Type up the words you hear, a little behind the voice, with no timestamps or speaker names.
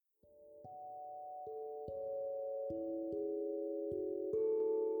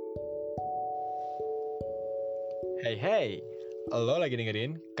Hey hey, lo lagi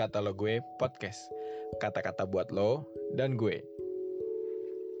dengerin Kata Lo Gue Podcast. Kata-kata buat lo dan gue.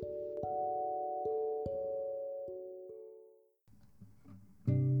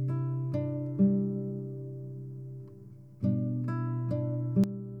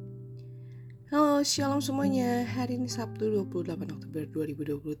 Halo, shalom semuanya. Hari ini Sabtu 28 Oktober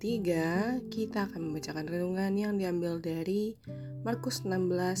 2023. Kita akan membacakan renungan yang diambil dari Markus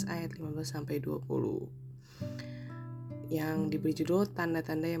 16 ayat 15 sampai 20. Yang diberi judul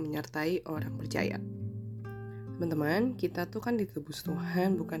Tanda-tanda yang menyertai orang percaya. Teman-teman, kita tuh kan ditebus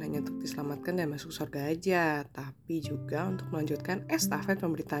Tuhan bukan hanya untuk diselamatkan dan masuk surga aja, tapi juga untuk melanjutkan estafet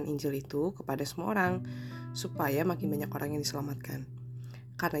pemberitaan Injil itu kepada semua orang, supaya makin banyak orang yang diselamatkan.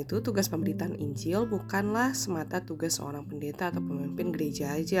 Karena itu tugas pemberitaan Injil bukanlah semata tugas seorang pendeta atau pemimpin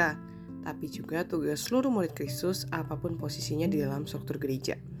gereja aja, tapi juga tugas seluruh murid Kristus apapun posisinya di dalam struktur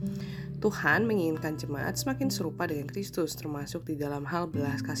gereja. Tuhan menginginkan jemaat semakin serupa dengan Kristus, termasuk di dalam hal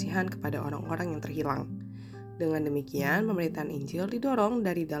belas kasihan kepada orang-orang yang terhilang. Dengan demikian, pemberitaan Injil didorong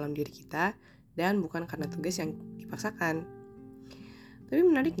dari dalam diri kita dan bukan karena tugas yang dipaksakan. Tapi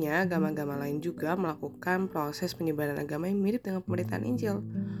menariknya, agama-agama lain juga melakukan proses penyebaran agama yang mirip dengan pemberitaan Injil.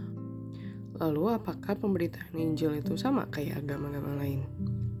 Lalu, apakah pemberitaan Injil itu sama kayak agama-agama lain?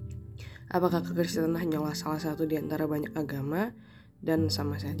 Apakah kekristenan hanyalah salah satu di antara banyak agama dan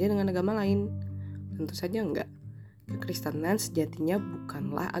sama saja dengan agama lain? Tentu saja enggak. Kekristenan sejatinya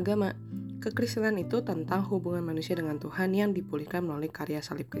bukanlah agama. Kekristenan itu tentang hubungan manusia dengan Tuhan yang dipulihkan melalui karya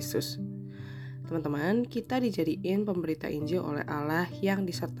salib Kristus. Teman-teman, kita dijadiin pemberita Injil oleh Allah yang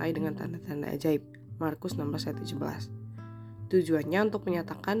disertai dengan tanda-tanda ajaib. Markus 16 ayat 17. Tujuannya untuk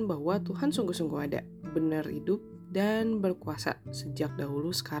menyatakan bahwa Tuhan sungguh-sungguh ada, benar hidup, dan berkuasa sejak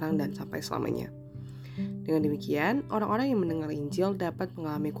dahulu, sekarang, dan sampai selamanya. Dengan demikian, orang-orang yang mendengar Injil dapat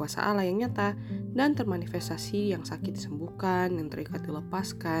mengalami kuasa Allah yang nyata dan termanifestasi, yang sakit disembuhkan, yang terikat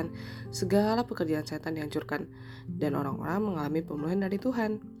dilepaskan, segala pekerjaan setan dihancurkan, dan orang-orang mengalami pemulihan dari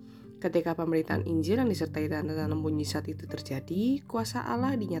Tuhan. Ketika pemberitaan Injil yang disertai tanda-tanda mujizat itu terjadi, kuasa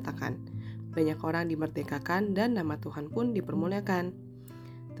Allah dinyatakan. Banyak orang dimerdekakan dan nama Tuhan pun dipermuliakan.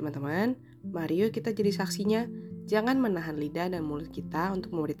 Teman-teman, mari yuk kita jadi saksinya. Jangan menahan lidah dan mulut kita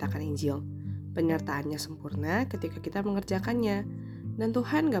untuk memberitakan Injil. Penyertaannya sempurna ketika kita mengerjakannya. Dan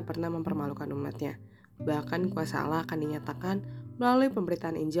Tuhan gak pernah mempermalukan umatnya. Bahkan kuasa Allah akan dinyatakan melalui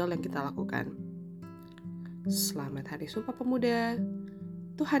pemberitaan Injil yang kita lakukan. Selamat Hari Sumpah Pemuda.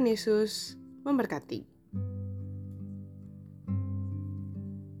 Tuhan Yesus memberkati.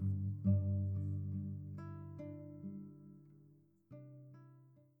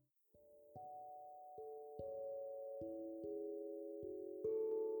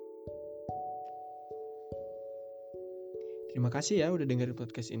 Terima kasih ya udah dengerin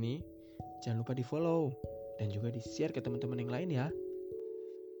podcast ini. Jangan lupa di follow dan juga di share ke teman-teman yang lain ya.